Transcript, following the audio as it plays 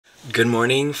Good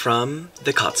morning from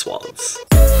the Cotswolds.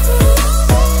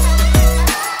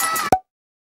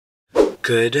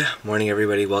 Good morning,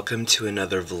 everybody. Welcome to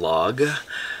another vlog.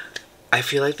 I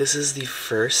feel like this is the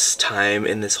first time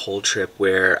in this whole trip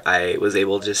where I was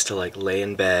able just to like lay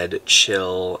in bed,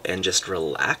 chill, and just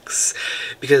relax.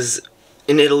 Because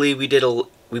in Italy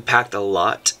we packed a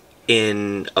lot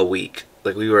in a week.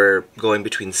 Like, we were going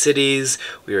between cities,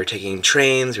 we were taking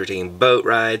trains, we were taking boat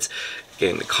rides,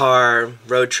 getting the car,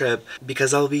 road trip.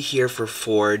 Because I'll be here for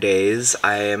 4 days,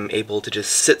 I am able to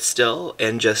just sit still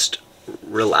and just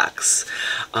relax.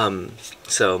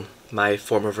 So my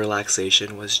form of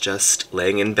relaxation was just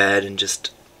laying in bed and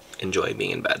just enjoying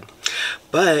being in bed.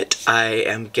 But I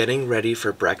am getting ready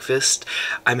for breakfast.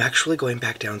 I'm actually going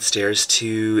back downstairs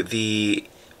to the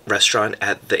restaurant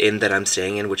at the inn that I'm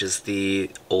staying in, which is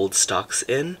the Old Stocks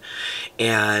Inn.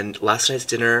 And last night's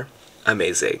dinner,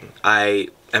 amazing. I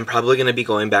am probably going to be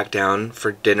going back down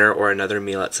for dinner or another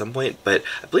meal at some point, but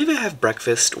I believe I have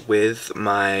breakfast with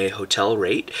my hotel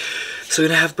rate. So I'm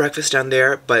going to have breakfast down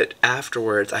there, but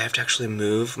afterwards I have to actually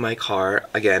move my car.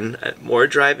 Again, more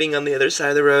driving on the other side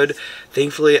of the road.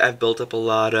 Thankfully, I've built up a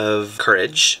lot of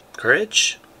courage?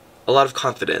 A lot of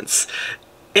confidence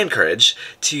and courage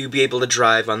to be able to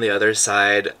drive on the other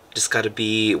side. Just got to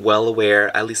be well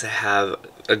aware. At least I have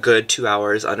a good 2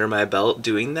 hours under my belt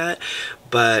doing that.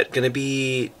 But gonna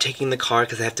be taking the car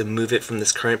because I have to move it from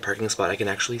this current parking spot. I can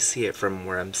actually see it from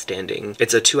where I'm standing.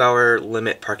 It's a 2-hour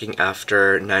limit parking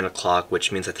after 9 o'clock,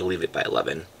 which means I have to leave it by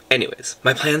 11. Anyways,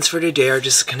 my plans for today are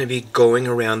just going to be going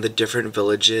around the different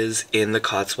villages in the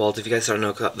Cotswolds. If you guys don't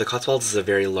know, the Cotswolds is a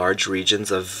very large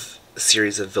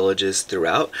series of villages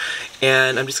throughout,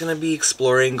 and I'm just going to be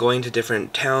exploring, going to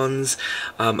different towns.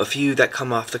 A few that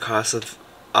come off the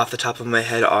top of my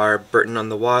head are Bourton on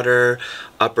the Water,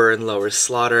 Upper and Lower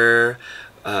Slaughter,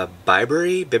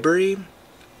 Bibury.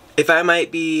 If I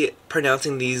might be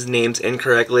pronouncing these names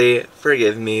incorrectly,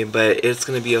 forgive me, but it's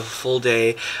going to be a full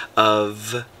day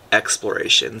of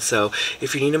exploration. So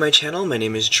if you're new to my channel, my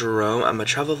name is Jerome. I'm a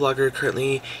travel vlogger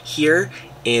currently here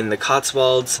in the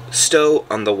Cotswolds,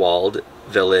 Stow-on-the-Wold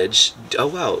village. Oh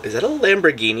wow, is that a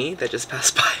Lamborghini that just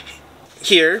passed by?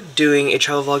 Here, doing a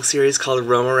travel vlog series called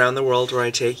Roam Around the World, where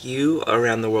I take you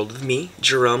around the world with me,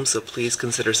 Jerome, so please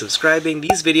consider subscribing.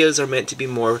 These videos are meant to be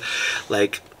more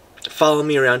like follow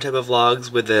me around type of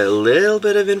vlogs with a little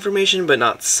bit of information, but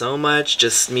not so much,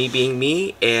 just me being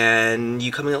me and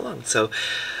you coming along. So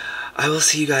I will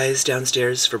see you guys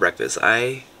downstairs for breakfast.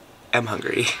 I am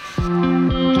hungry.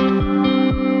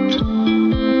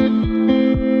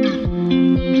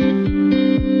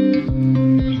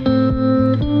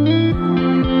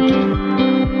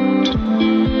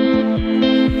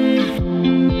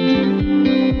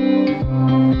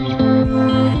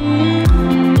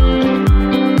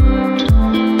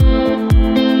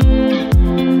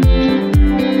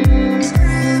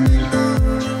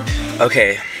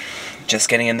 Okay, just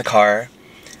getting in the car,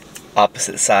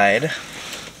 opposite side.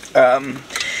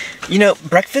 You know,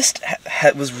 breakfast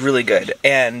was really good,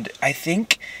 and I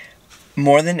think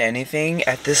more than anything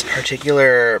at this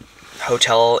particular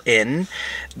hotel inn,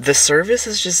 the service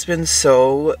has just been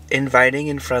so inviting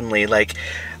and friendly. Like,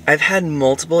 I've had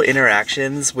multiple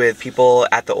interactions with people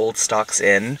at the Old Stocks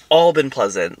Inn, all been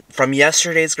pleasant. From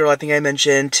yesterday's girl I think I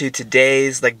mentioned to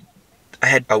today's, like, I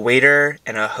had a waiter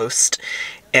and a host,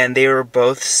 and they were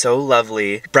both so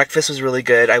lovely. Breakfast was really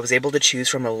good. I was able to choose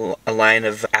from a line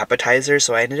of appetizers,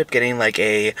 so I ended up getting like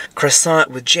a croissant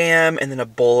with jam and then a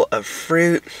bowl of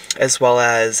fruit, as well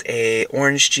as a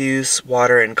orange juice,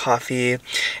 water, and coffee.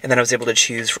 And then I was able to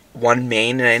choose one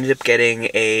main, and I ended up getting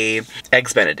a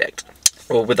Eggs Benedict.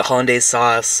 Well, with the hollandaise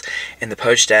sauce and the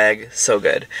poached egg, so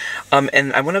good.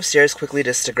 And I went upstairs quickly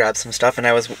just to grab some stuff, and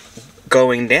I was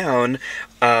going down,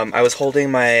 I was holding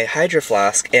my Hydro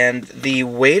Flask, and the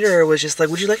waiter was just like,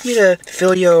 "Would you like me to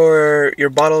fill your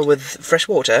bottle with fresh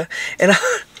water?" And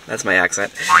that's my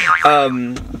accent.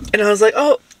 And I was like,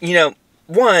 oh, you know,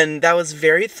 one, that was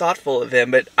very thoughtful of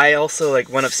him, but I also like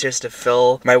went upstairs to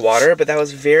fill my water, but that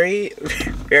was very,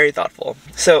 very thoughtful.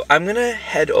 So I'm gonna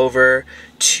head over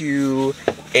to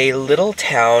a little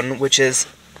town, which is,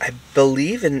 I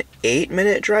believe, an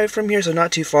 8-minute drive from here, so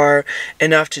not too far,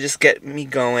 enough to just get me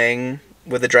going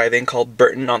with a drive-in called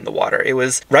Bourton On the Water. It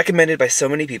was recommended by so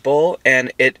many people,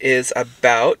 and it is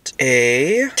about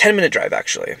a 10-minute drive,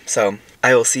 actually. So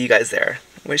I will see you guys there.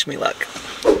 Wish me luck.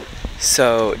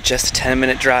 So just a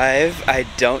 10-minute drive. I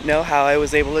don't know how I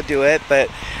was able to do it, but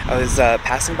I was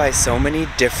passing by so many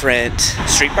different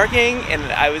street parking, and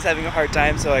I was having a hard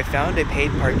time, so I found a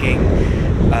paid parking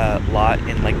a lot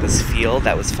in like this field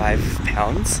that was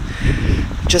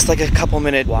 £5. Just like a couple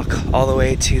minute walk all the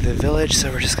way to the village,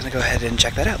 so we're just gonna go ahead and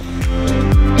check that out.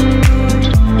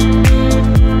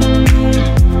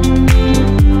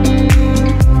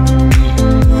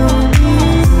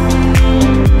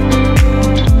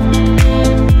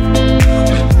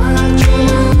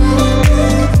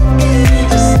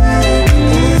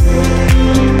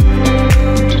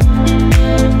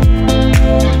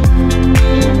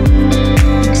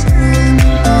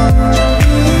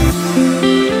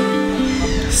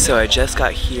 So I just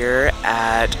got here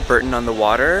at Bourton on the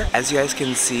Water. As you guys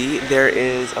can see, there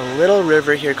is a little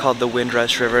river here called the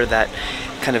Windrush River that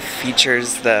kind of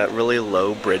features the really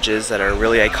low bridges that are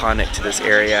really iconic to this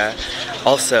area.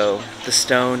 Also, the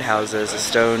stone houses, the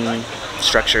stone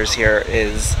structures here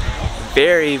is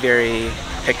very, very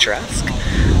picturesque.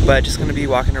 But just gonna be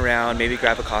walking around, maybe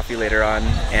grab a coffee later on,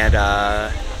 and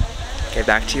get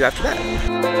back to you after that.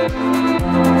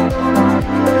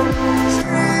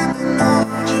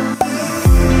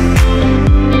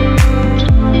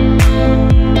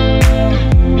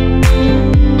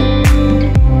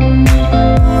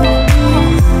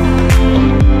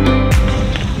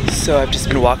 So I've just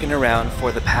been walking around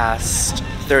for the past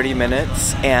 30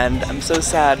 minutes and I'm so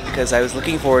sad because I was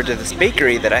looking forward to this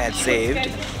bakery that I had saved.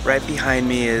 Right behind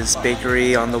me is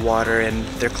Bibury on the Water and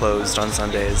they're closed on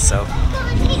Sundays, so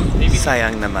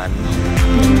sayang naman.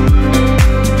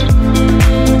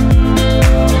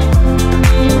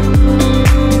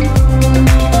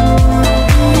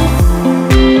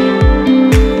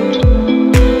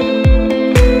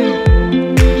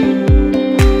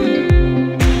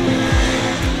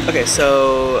 Okay,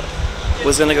 so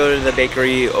was gonna go to the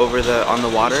bakery on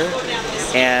the water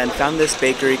and found this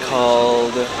bakery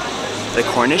called the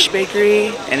Cornish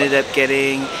Bakery. Ended up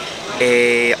getting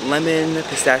a lemon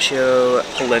pistachio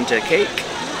polenta cake.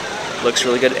 Looks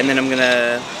really good. And then I'm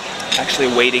gonna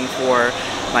actually waiting for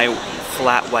my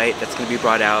flat white that's gonna be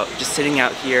brought out. Just sitting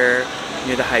out here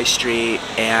near the high street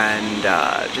and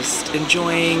just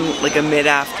enjoying like a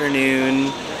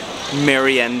mid-afternoon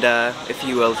merienda, if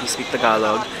you will, if you speak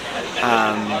Tagalog,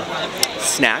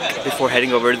 snack before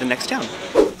heading over to the next town.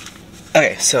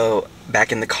 Okay, so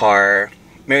back in the car.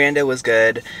 Merienda was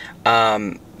good.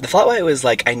 The flat white was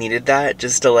like, I needed that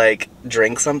just to like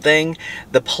drink something.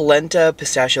 The polenta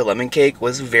pistachio lemon cake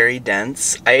was very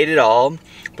dense. I ate it all,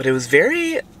 but it was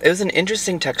an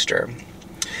interesting texture.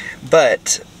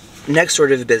 But next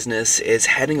order of business is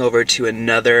heading over to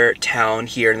another town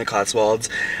here in the Cotswolds.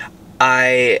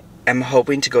 I am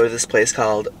hoping to go to this place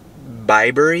called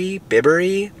Bibury.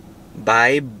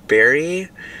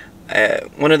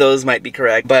 One of those might be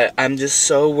correct, but I'm just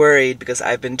so worried because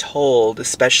I've been told,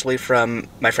 especially from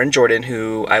my friend Jordan,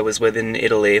 who I was with in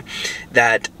Italy,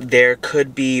 that there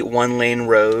could be one-lane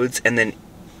roads and then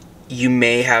you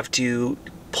may have to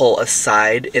pull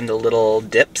aside in the little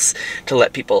dips to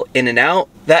let people in and out.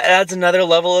 That adds another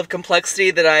level of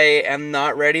complexity that I am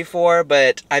not ready for,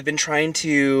 but I've been trying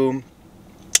to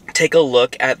take a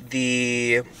look at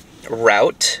the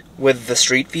route with the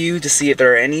street view to see if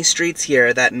there are any streets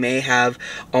here that may have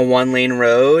a one-lane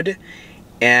road,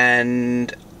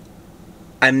 and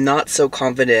I'm not so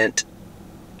confident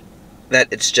that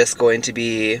it's just going to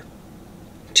be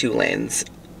 2 lanes.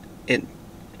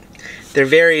 They're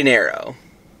very narrow.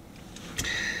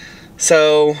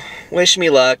 So, wish me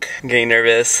luck. I'm getting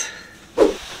nervous.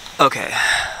 Okay,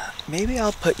 maybe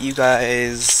I'll put you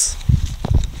guys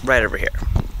right over here.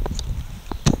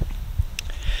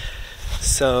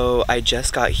 So I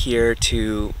just got here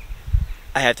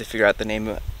I have to figure out the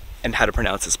name and how to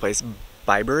pronounce this place,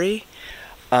 Bibury.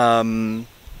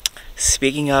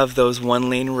 Speaking of those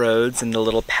one-lane roads and the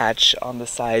little patch on the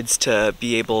sides to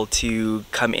be able to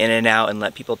come in and out and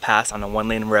let people pass on a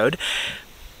one-lane road,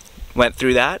 went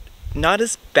through that. Not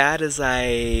as bad as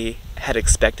I had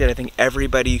expected. I think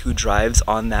everybody who drives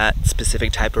on that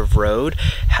specific type of road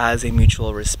has a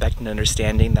mutual respect and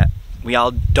understanding that we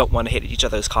all don't want to hit each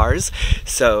other's cars.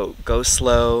 So go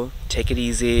slow, take it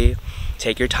easy,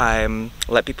 take your time,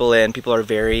 let people in. People are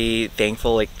very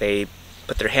thankful, like they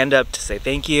put their hand up to say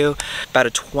thank you. About a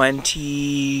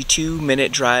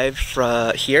 22-minute drive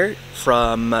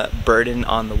from Bourton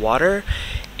on the Water.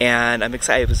 And I'm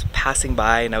excited. I was passing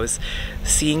by and I was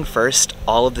seeing first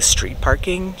all of the street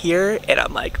parking here, and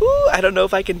I'm like, ooh, I don't know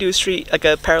if I can do like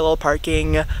a parallel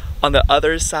parking on the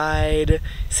other side,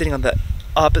 sitting on the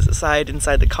opposite side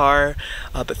inside the car,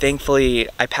 but thankfully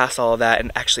I passed all of that,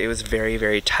 and actually it was very,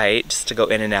 very tight just to go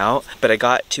in and out. But I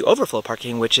got to overflow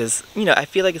parking, which is, you know, I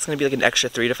feel like it's going to be like an extra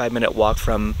 3 to 5 minute walk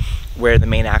from where the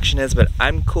main action is, but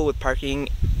I'm cool with parking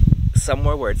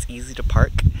somewhere where it's easy to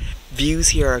park. Views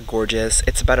here are gorgeous.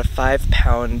 It's about a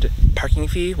 £5 parking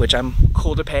fee, which I'm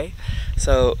cool to pay.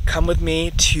 So come with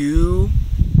me to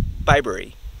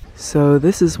Bibury. So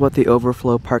this is what the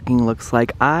overflow parking looks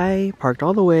like. I parked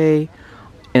all the way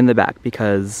in the back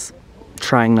because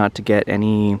trying not to get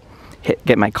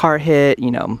my car hit,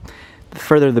 you know, the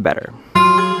further the better.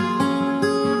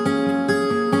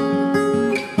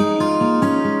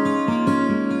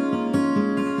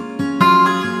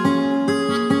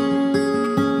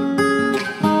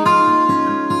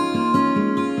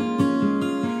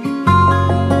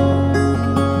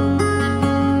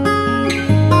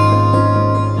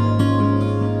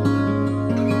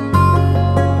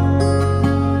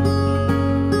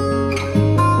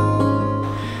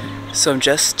 So I'm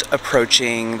just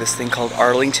approaching this thing called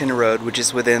Arlington Road, which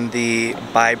is within the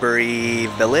Bibury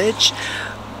village.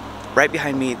 Right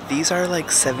behind me, these are like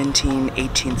 17th,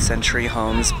 18th century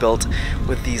homes built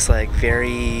with these like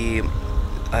very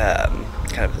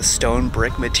kind of stone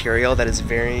brick material that is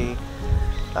very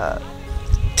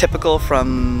typical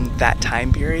from that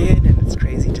time period, and it's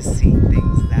crazy to see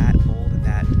things that old and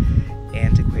that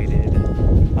antiquated.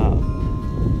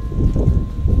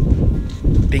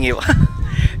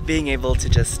 Being able to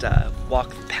just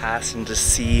walk past and just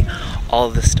see all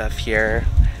of the stuff here.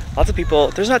 Lots of people,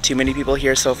 there's not too many people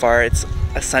here so far. It's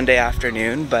a Sunday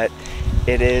afternoon, but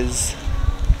it is,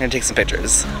 I'm gonna take some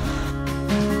pictures.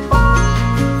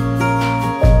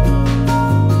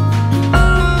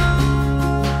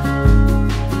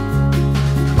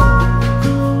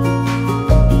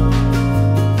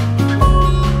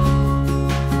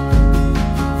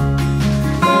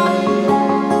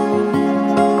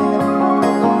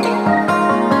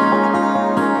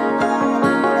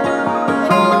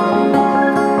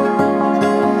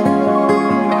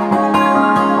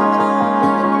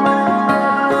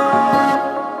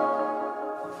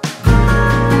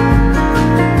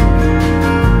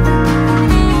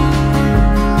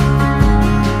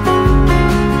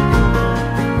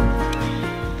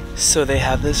 So they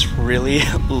have this really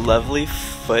lovely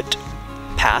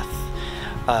footpath,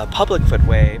 public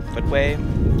footway,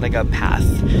 like a path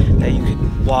that you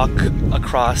could walk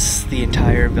across the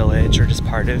entire village or just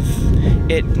part of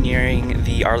it nearing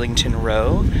the Arlington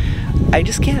Row. I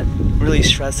just can't really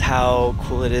stress how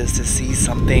cool it is to see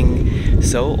something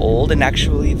so old, and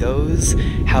actually those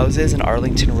houses in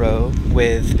Arlington Row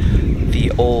with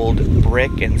the old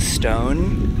brick and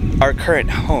stone are current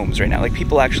homes right now. Like,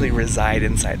 people actually reside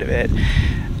inside of it.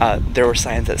 There were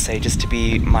signs that say just to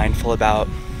be mindful about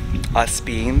us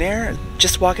being there.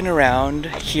 Just walking around,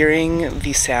 hearing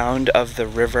the sound of the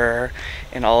river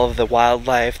and all of the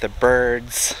wildlife, the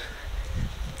birds.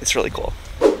 It's really cool.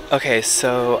 Okay,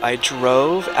 so I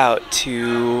drove out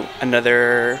to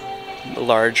another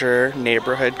larger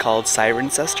neighborhood called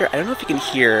Cirencester. I don't know if you can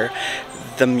hear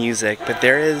the music, but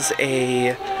there is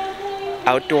a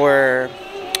outdoor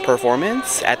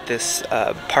performance at this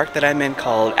park that I'm in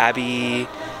called Abbey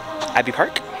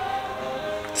Park.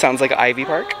 Sounds like Ivy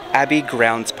Park. Abbey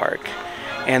Grounds Park.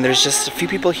 And there's just a few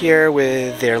people here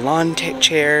with their lawn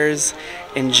chairs,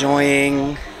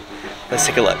 enjoying. Let's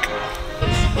take a look.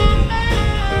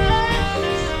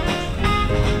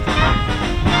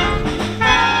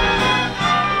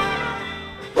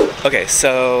 Okay,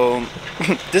 so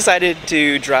decided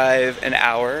to drive an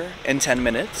hour and 10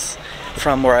 minutes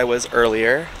from where I was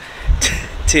earlier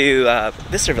to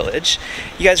Vista Village.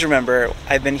 You guys remember,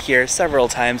 I've been here several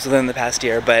times within the past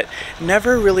year, but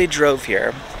never really drove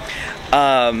here.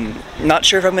 Not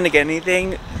sure if I'm gonna get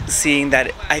anything, seeing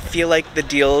that I feel like the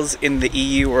deals in the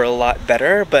EU were a lot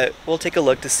better, but we'll take a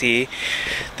look to see.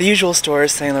 The usual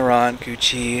stores, Saint Laurent,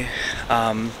 Gucci,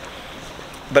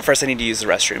 but first I need to use the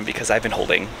restroom because I've been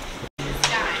holding.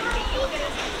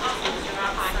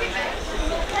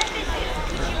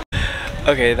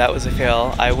 Okay, that was a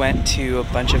fail. I went to a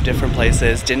bunch of different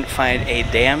places, didn't find a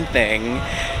damn thing.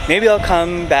 Maybe I'll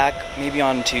come back maybe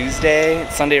on Tuesday,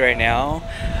 it's Sunday right now,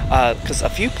 because a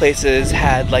few places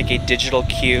had like a digital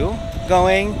queue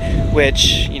going,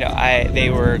 which, you know,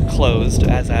 they were closed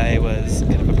as I was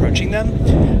kind of approaching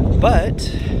them. But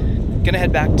gonna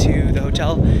head back to the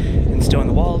hotel in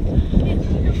Stow-on-the-Wold.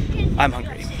 I'm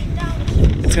hungry.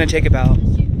 It's gonna take about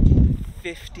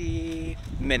 50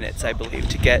 minutes, I believe,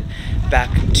 to get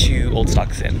back to Old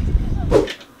Stocks Inn.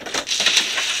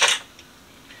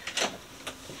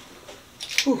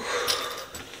 Whew.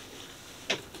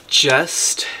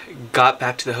 Just got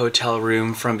back to the hotel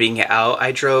room from being out.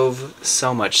 I drove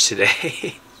so much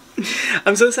today.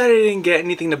 I'm so sad I didn't get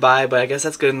anything to buy, but I guess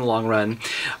that's good in the long run.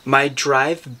 My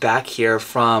drive back here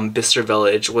from Bicester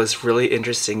Village was really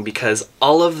interesting because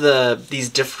all of these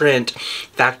different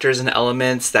factors and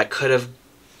elements that could have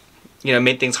you know,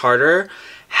 made things harder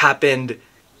happened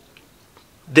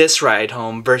this ride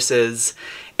home versus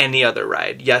any other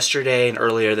ride. Yesterday and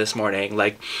earlier this morning,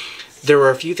 like, there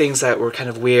were a few things that were kind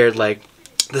of weird, like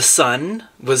the sun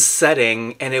was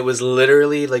setting and it was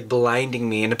literally like blinding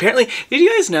me. And apparently, did you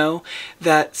guys know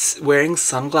that wearing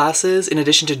sunglasses in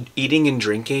addition to eating and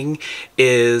drinking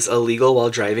is illegal while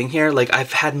driving here? Like,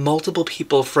 I've had multiple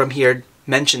people from here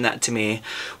mention that to me,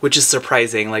 which is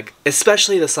surprising. Like,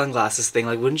 especially the sunglasses thing.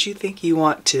 Like, wouldn't you think you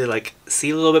want to like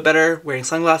see a little bit better wearing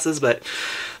sunglasses? But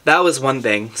that was one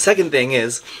thing. Second thing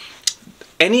is,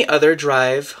 any other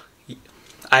drive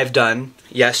I've done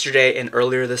yesterday and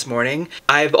earlier this morning,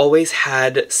 I've always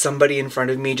had somebody in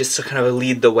front of me just to kind of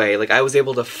lead the way. Like, I was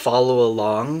able to follow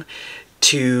along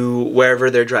to wherever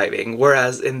they're driving.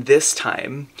 Whereas in this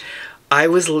time, I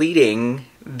was leading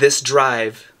this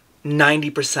drive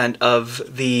 90% of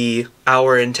the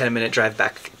hour and 10-minute drive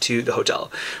back to the hotel,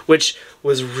 which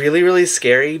was really, really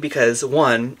scary because,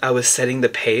 one, I was setting the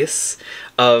pace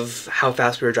of how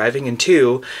fast we were driving, and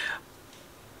two,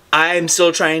 I'm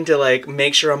still trying to like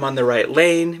make sure I'm on the right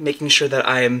lane, making sure that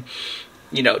I'm,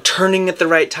 you know, turning at the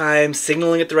right time,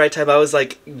 signaling at the right time. I was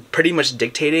like pretty much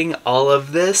dictating all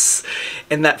of this,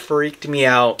 and that freaked me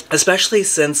out, especially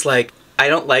since like I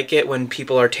don't like it when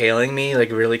people are tailing me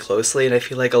like really closely, and I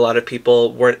feel like a lot of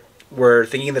people were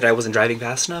thinking that I wasn't driving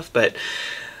fast enough, but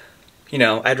you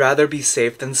know, I'd rather be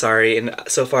safe than sorry, and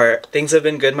so far things have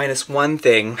been good minus one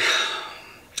thing.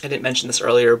 I didn't mention this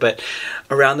earlier, but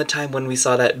around the time when we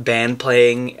saw that band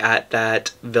playing at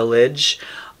that village,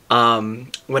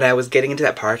 when I was getting into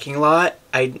that parking lot,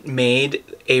 I made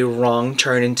a wrong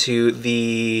turn into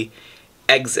the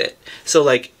exit. So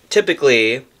like,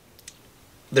 typically,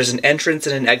 there's an entrance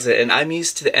and an exit, and I'm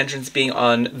used to the entrance being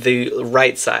on the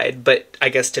right side, but I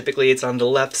guess typically it's on the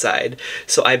left side.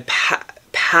 So I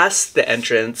passed the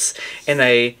entrance, and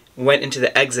I went into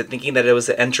the exit thinking that it was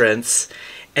the entrance,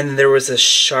 and there was a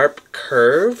sharp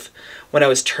curve when I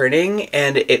was turning,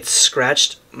 and it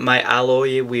scratched my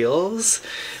alloy wheels,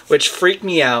 which freaked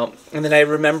me out. And then I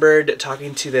remembered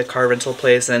talking to the car rental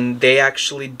place, and they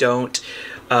actually don't,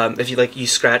 if you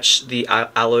scratch the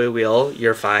alloy wheel,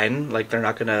 you're fine. Like, they're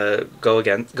not gonna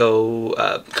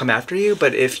come after you.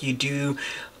 But if you do,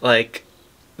 like,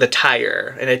 the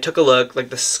tire, and I took a look,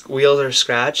 like the wheels are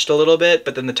scratched a little bit,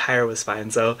 but then the tire was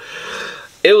fine. So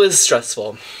it was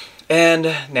stressful.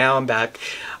 And now I'm back.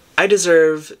 I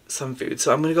deserve some food,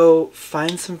 so I'm gonna go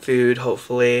find some food,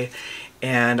 hopefully,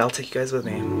 and I'll take you guys with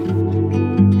me.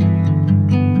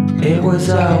 It was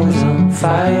always on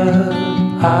fire,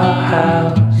 our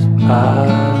house,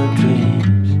 our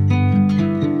dreams.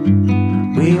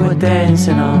 We were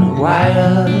dancing on a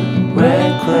wire,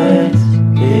 reckless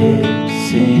it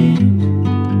seemed.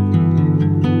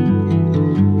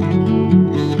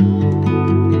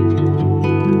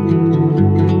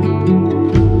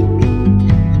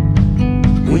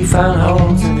 We found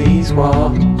holes in these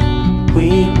walls,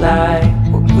 we like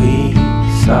what we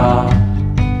saw.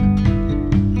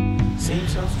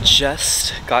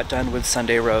 Just got done with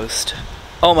Sunday roast.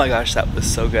 Oh my gosh, that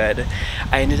was so good.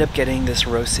 I ended up getting this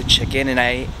roasted chicken, and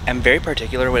I am very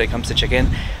particular when it comes to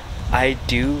chicken. I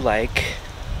do like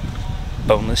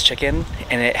boneless chicken,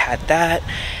 and it had that.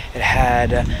 It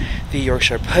had the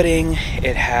Yorkshire pudding.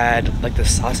 It had like the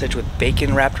sausage with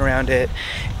bacon wrapped around it.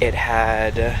 It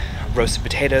had roasted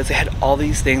potatoes. It had all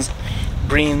these things,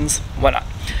 greens, whatnot.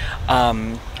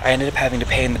 I ended up having to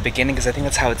pay in the beginning because I think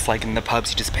that's how it's like in the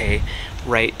pubs. You just pay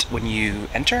right when you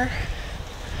enter.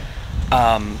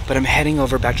 But I'm heading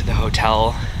over back to the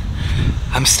hotel.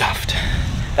 I'm stuffed.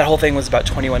 That whole thing was about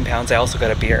 21 pounds. I also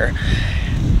got a beer.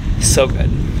 So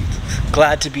good.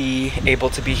 Glad to be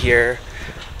able to be here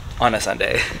on a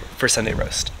Sunday for Sunday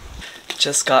roast.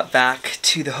 Just got back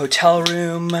to the hotel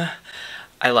room.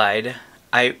 I lied.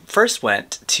 I first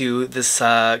went to this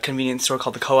convenience store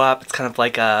called the Co-op. It's kind of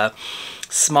like a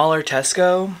smaller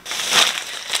Tesco.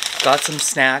 Got some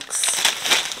snacks.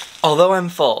 Although I'm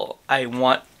full, I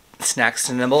want snacks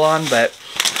to nibble on, but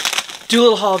do a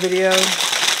little haul video.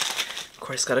 Of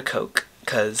course, got a Coke,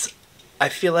 because I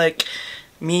feel like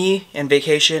me and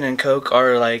vacation and Coke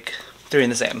are like 3 in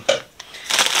the same.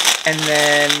 And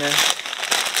then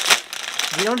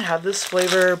we don't have this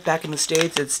flavor back in the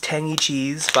States. It's Tangy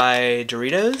Cheese by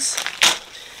Doritos.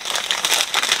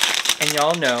 And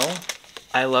y'all know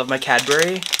I love my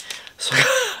Cadbury, so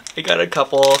I got a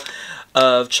couple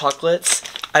of chocolates.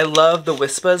 I love the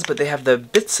Wispas, but they have the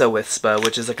Bitsa Wispa,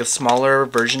 which is like a smaller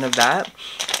version of that.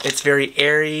 It's very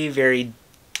airy,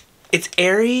 it's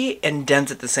airy and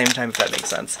dense at the same time, if that makes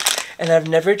sense. And I've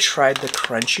never tried the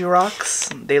Crunchy Rocks.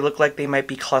 They look like they might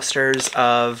be clusters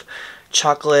of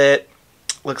chocolate,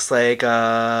 Looks like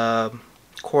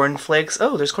cornflakes.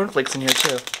 Oh, there's cornflakes in here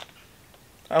too.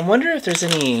 I wonder if there's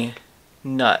any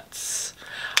nuts.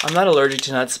 I'm not allergic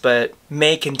to nuts, but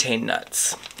may contain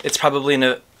nuts. It's probably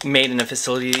made in a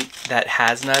facility that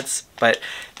has nuts, but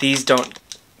these don't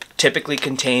typically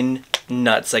contain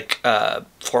nuts, like,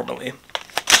 formally.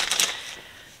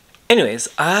 Anyways,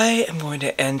 I am going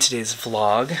to end today's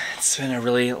vlog. It's been a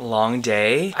really long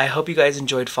day. I hope you guys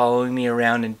enjoyed following me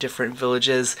around in different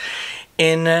villages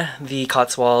in the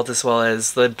Cotswolds, as well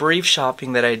as the brief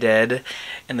shopping that I did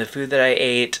and the food that I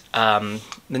ate. The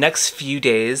next few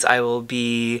days I will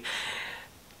be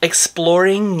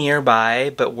exploring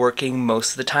nearby, but working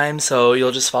most of the time, so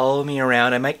you'll just follow me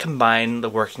around. I might combine the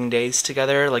working days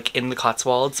together, like in the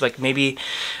Cotswolds, like maybe,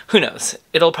 who knows,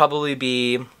 it'll probably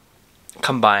be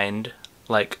combined,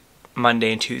 like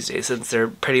Monday and Tuesday, since they're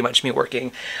pretty much me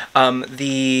working.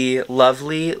 The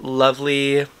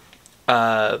lovely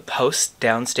host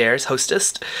downstairs,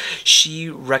 hostess, she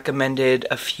recommended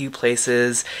a few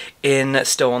places in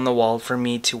Stow-on-the-Wold for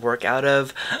me to work out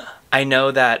of. I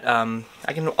know that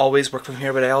I can always work from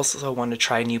here, but I also want to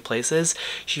try new places.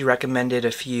 She recommended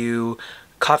a few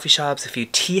coffee shops, a few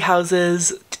tea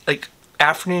houses. Like,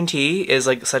 afternoon tea is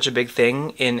like such a big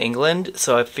thing in England,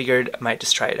 so I figured I might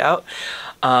just try it out.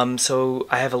 So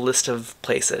I have a list of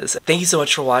places. Thank you so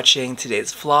much for watching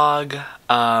today's vlog.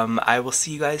 I will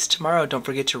see you guys tomorrow. Don't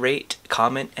forget to rate,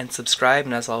 comment, and subscribe.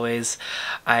 And as always,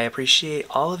 I appreciate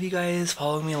all of you guys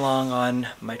following me along on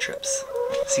my trips.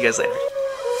 See you guys later.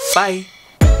 Bye!